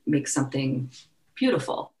make something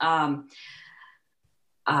beautiful.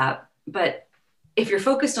 But if you're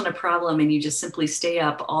focused on a problem and you just simply stay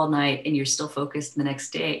up all night and you're still focused the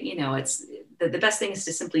next day, it's the best thing is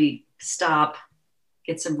to simply stop,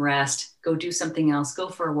 get some rest, go do something else, go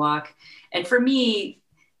for a walk. And for me,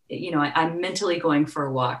 I'm mentally going for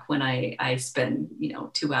a walk when I spend,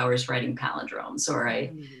 2 hours writing palindromes or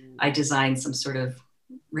I design some sort of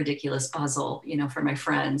ridiculous puzzle, for my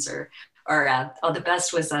friends or the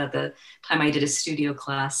best was the time I did a studio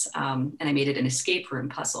class and I made it an escape room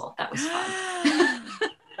puzzle. That was fun.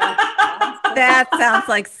 That sounds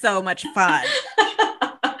like so much fun.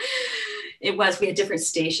 It was. We had different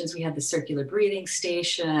stations. We had the circular breathing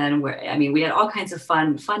station we had all kinds of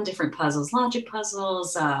fun different puzzles, logic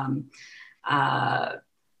puzzles. Of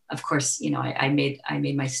course, I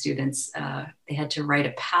made my students, they had to write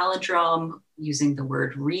a palindrome using the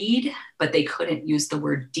word read, but they couldn't use the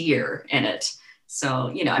word deer in it.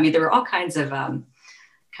 So, there were all kinds of fun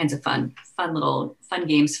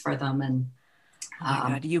games for them. And oh my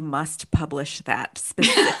God, you must publish that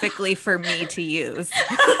specifically for me to use.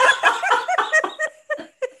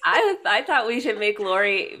 I thought we should make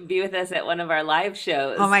Lori be with us at one of our live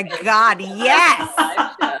shows. Oh my God, yes.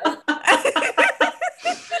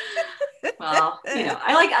 Well,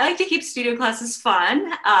 I like to keep studio classes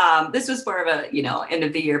fun. This was more of a, end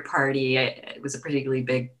of the year party. It was a particularly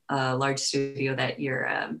big, large studio that year.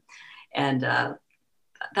 And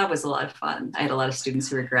that was a lot of fun. I had a lot of students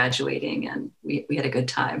who were graduating and we had a good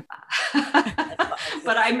time.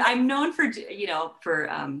 But I'm known for,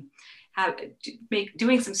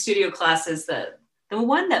 doing some studio classes. The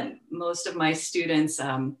one that most of my students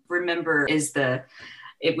remember is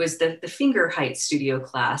it was the finger height studio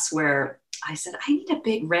class where I said, I need a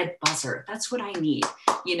big red buzzer. That's what I need.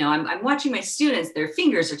 I'm watching my students, their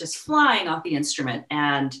fingers are just flying off the instrument.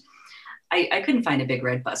 And I couldn't find a big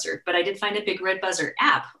red buzzer, but I did find a big red buzzer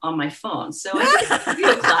app on my phone. So I did a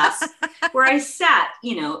studio class where I sat,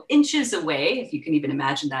 inches away, if you can even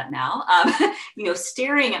imagine that now,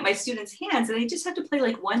 staring at my students' hands. And they just had to play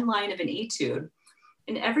like one line of an etude.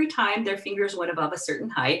 And every time their fingers went above a certain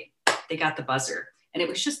height, they got the buzzer. And it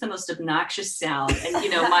was just the most obnoxious sound. And,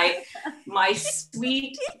 my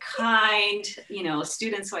sweet, kind,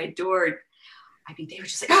 students who I adored I mean, they were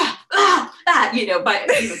just like, by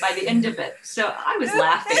the end of it. So I was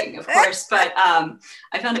laughing, of course, but I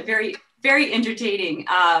found it very, very entertaining.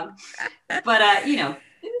 The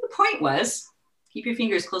point was keep your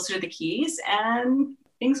fingers closer to the keys and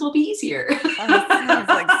things will be easier. Oh, that sounds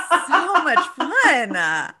like so much fun.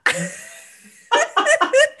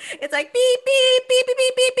 It's like beep, beep, beep, beep,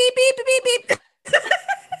 beep, beep, beep, beep, beep, beep.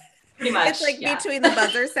 Pretty much. It's like between the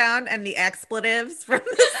buzzer sound and the expletives from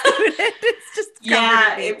the student. It's just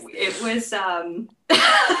it was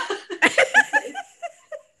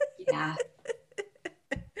yeah.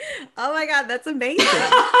 Oh my God, that's amazing.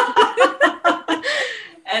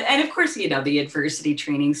 And of course, the adversity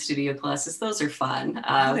training studio classes, those are fun.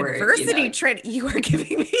 Adversity training, you are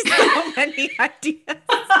giving me so many ideas.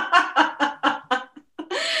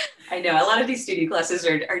 I know a lot of these studio classes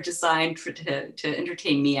are designed to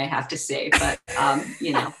entertain me, I have to say, but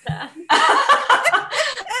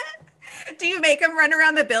Do you make them run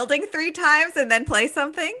around the building 3 times and then play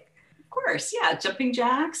something? Of course, yeah, jumping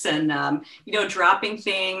jacks and dropping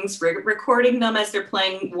things, recording them as they're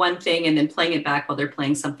playing one thing and then playing it back while they're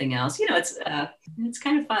playing something else. It's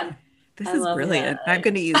kind of fun. This is brilliant. That. I'm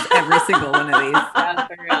going to use every single one of these. Yeah,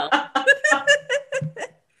 for real.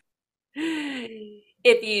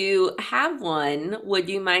 If you have one, would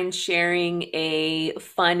you mind sharing a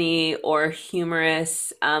funny or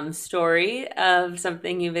humorous story of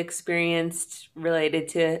something you've experienced related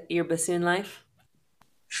to your bassoon life?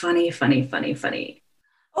 Funny.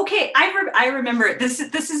 Okay, I remember this.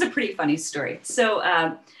 This is a pretty funny story.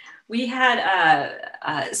 So we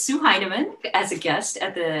had Sue Heineman as a guest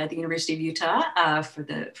at the University of Utah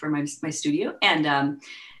for my studio, and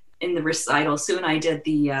in the recital, Sue and I did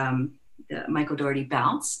the Michael Daugherty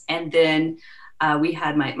bounce, and then we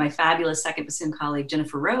had my fabulous second bassoon colleague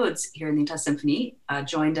Jennifer Rhodes here in the Utah Symphony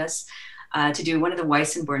joined us to do one of the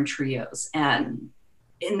Weissenborn trios. And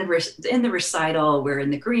in the recital, we're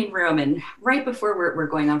in the green room, and right before we're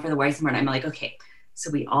going on for the Weissenborn, I'm like, okay, so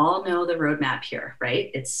we all know the roadmap here,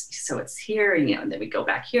 right? It's here, and then we go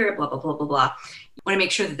back here, blah blah blah blah blah. You want to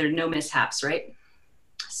make sure that there are no mishaps, right?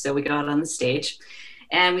 So we go out on the stage,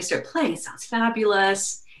 and we start playing. It sounds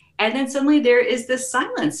fabulous. And then suddenly there is this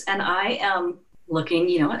silence, and I am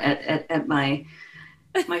looking, at my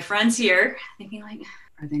friends here, thinking like,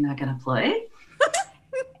 are they not going to play?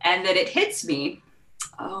 And then it hits me.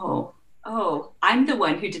 Oh, I'm the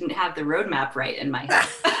one who didn't have the roadmap right in my head.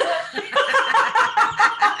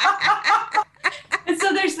 And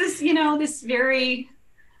so there's this, this very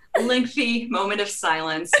lengthy moment of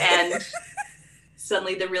silence, and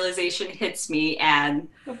suddenly the realization hits me, and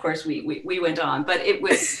of course we went on, but it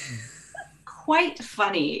was quite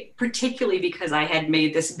funny, particularly because I had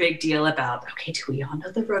made this big deal about, okay, do we all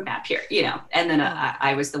know the roadmap here, and then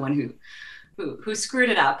I was the one who screwed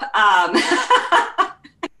it up.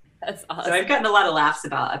 That's awesome. So I've gotten a lot of laughs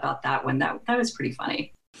about that one. That was pretty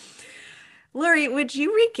funny. Lori, would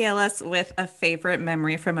you regale us with a favorite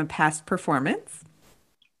memory from a past performance?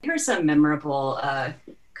 Here's a memorable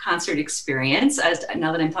concert experience.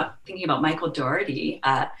 Now that I'm thinking about Michael Daugherty,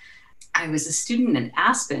 I was a student in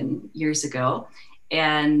Aspen years ago,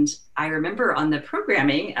 and I remember on the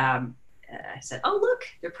programming, I said, oh, look,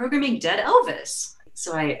 they're programming Dead Elvis.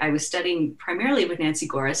 So I was studying primarily with Nancy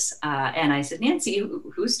Goris, and I said, Nancy,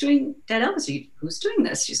 who's doing Dead Elvis? Who's doing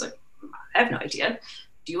this? She's like, I have no idea.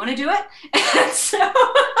 Do you want to do it?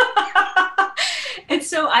 And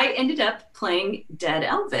so I ended up playing Dead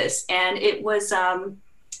Elvis, and it was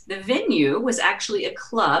the venue was actually a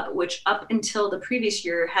club, which up until the previous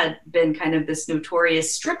year had been kind of this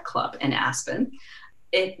notorious strip club in Aspen.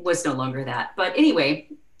 It was no longer that. But anyway,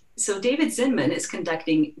 so David Zinman is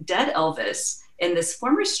conducting Dead Elvis in this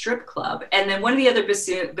former strip club. And then one of the other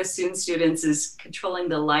bassoon students is controlling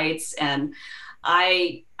the lights. And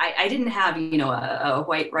I didn't have, a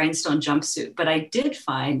white rhinestone jumpsuit, but I did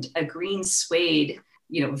find a green suede,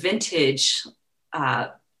 vintage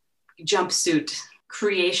jumpsuit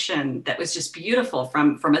creation that was just beautiful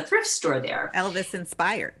from a thrift store there. Elvis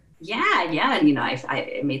inspired. Yeah. And,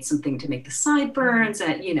 I made something to make the sideburns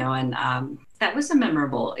and, that was a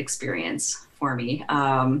memorable experience for me.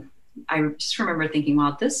 I just remember thinking,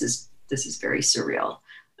 wow, this is very surreal.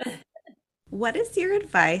 What is your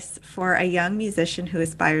advice for a young musician who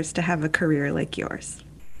aspires to have a career like yours?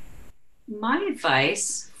 My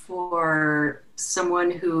advice for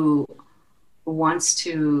someone who wants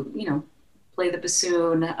to, play the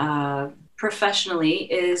bassoon professionally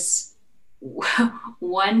is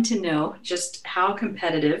one, to know just how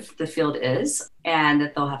competitive the field is, and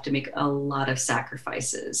that they'll have to make a lot of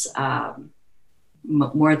sacrifices,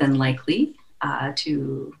 more than likely,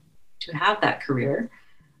 to have that career.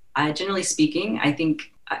 Generally speaking, I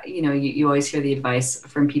think, you always hear the advice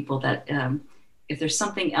from people that if there's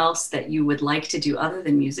something else that you would like to do other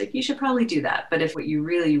than music, you should probably do that. But if what you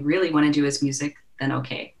really, really want to do is music, then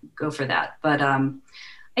okay, go for that. But I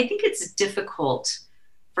think it's difficult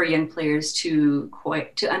for young players to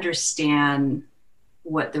understand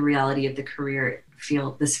what the reality of the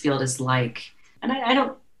this field is like. And I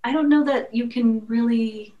don't know that you can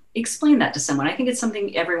really explain that to someone. I think it's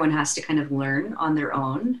something everyone has to kind of learn on their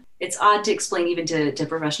own. It's odd to explain even to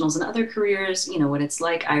professionals in other careers, what it's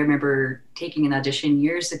like. I remember taking an audition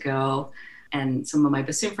years ago, and some of my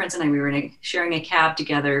bassoon friends and I, we were sharing a cab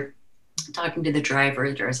together, talking to the driver.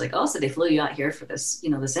 The driver's like, "Oh, so they flew you out here for this,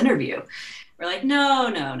 this interview?" We're like,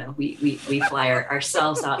 no. We fly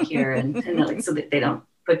ourselves out here, and they're like, so that they don't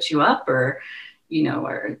put you up, or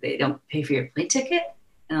they don't pay for your plane ticket.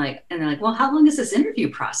 And they're like, well, how long is this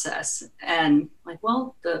interview process? And like,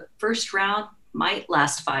 well, the first round might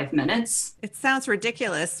last 5 minutes. It sounds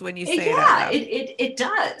ridiculous when you say that. Yeah, it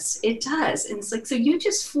does. It does. And it's like, so you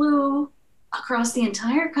just flew across the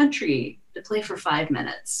entire country to play for 5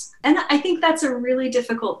 minutes. And I think that's a really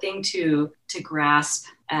difficult thing to grasp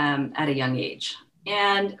at a young age.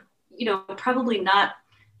 And, probably not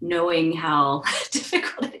knowing how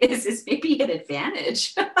difficult it is maybe an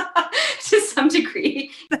advantage to some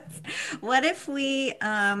degree. What if we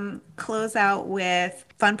close out with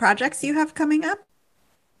fun projects you have coming up?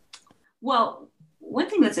 Well, one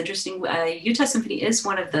thing that's interesting, Utah Symphony is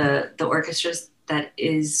one of the orchestras that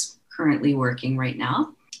is currently working right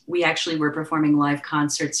now. We actually were performing live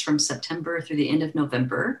concerts from September through the end of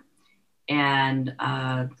November. And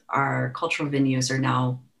our cultural venues are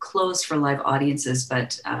now closed for live audiences,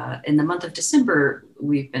 but in the month of December,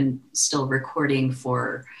 we've been still recording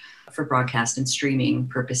for broadcast and streaming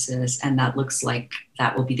purposes, and that looks like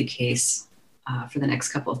that will be the case for the next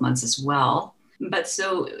couple of months as well. But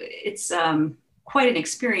so it's quite an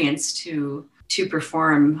experience to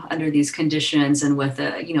perform under these conditions and with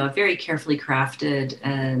a very carefully crafted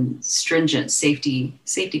and stringent safety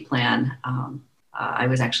plan. I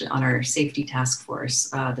was actually on our safety task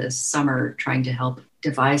force this summer trying to help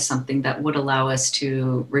devise something that would allow us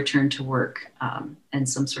to return to work in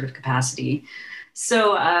some sort of capacity.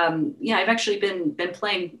 So I've actually been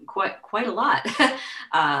playing quite a lot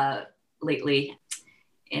lately,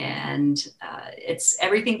 and it's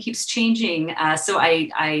everything keeps changing. So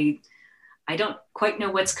I don't quite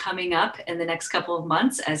know what's coming up in the next couple of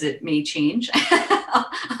months, as it may change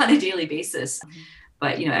on a daily basis.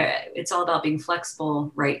 But it's all about being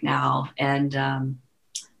flexible right now, and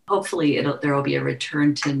hopefully there will be a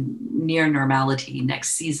return to near normality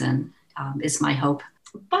next season, is my hope.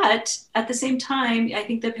 But at the same time, I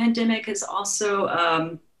think the pandemic has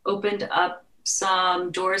also opened up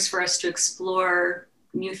some doors for us to explore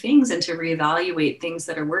new things and to reevaluate things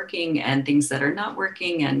that are working and things that are not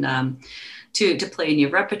working, and to play new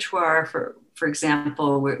repertoire. For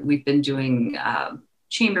example, we've been doing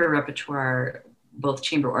chamber repertoire, both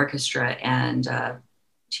chamber orchestra and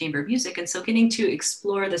chamber music. And so getting to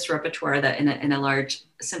explore this repertoire that in a large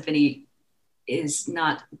symphony is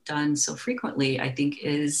not done so frequently, I think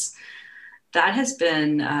that has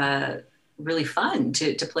been really fun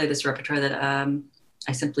to play this repertoire that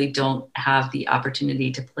I simply don't have the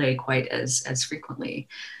opportunity to play quite as frequently.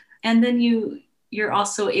 And then you're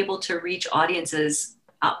also able to reach audiences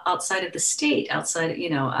outside of the state, outside,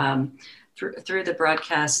 through the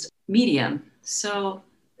broadcast medium. So,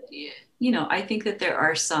 I think that there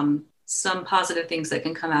are some positive things that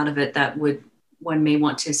can come out of it that one may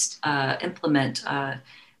want to implement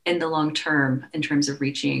in the long term in terms of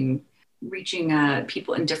reaching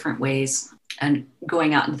people in different ways and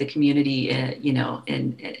going out into the community, in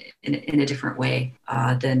a different way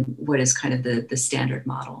than what is kind of the standard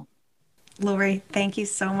model. Lori, thank you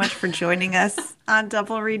so much for joining us on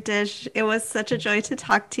Double Reed Dish. It was such a joy to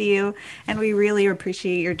talk to you, and we really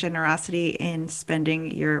appreciate your generosity in spending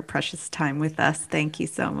your precious time with us. Thank you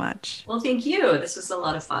so much. Well, thank you. This was a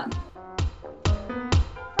lot of fun.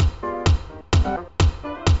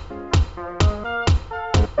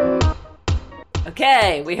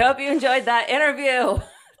 Okay, we hope you enjoyed that interview.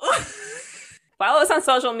 Follow us on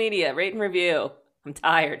social media, rate and review. I'm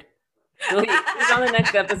tired. Who's on the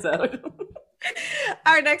next episode?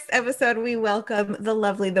 Our next episode, we welcome the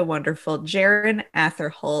lovely, the wonderful Jaron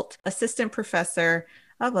Atherholt, assistant professor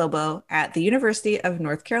of oboe at the University of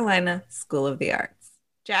North Carolina School of the Arts.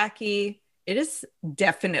 Jackie, it is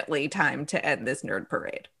definitely time to end this nerd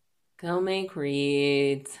parade. Go make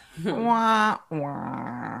reads. Wah,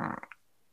 wah.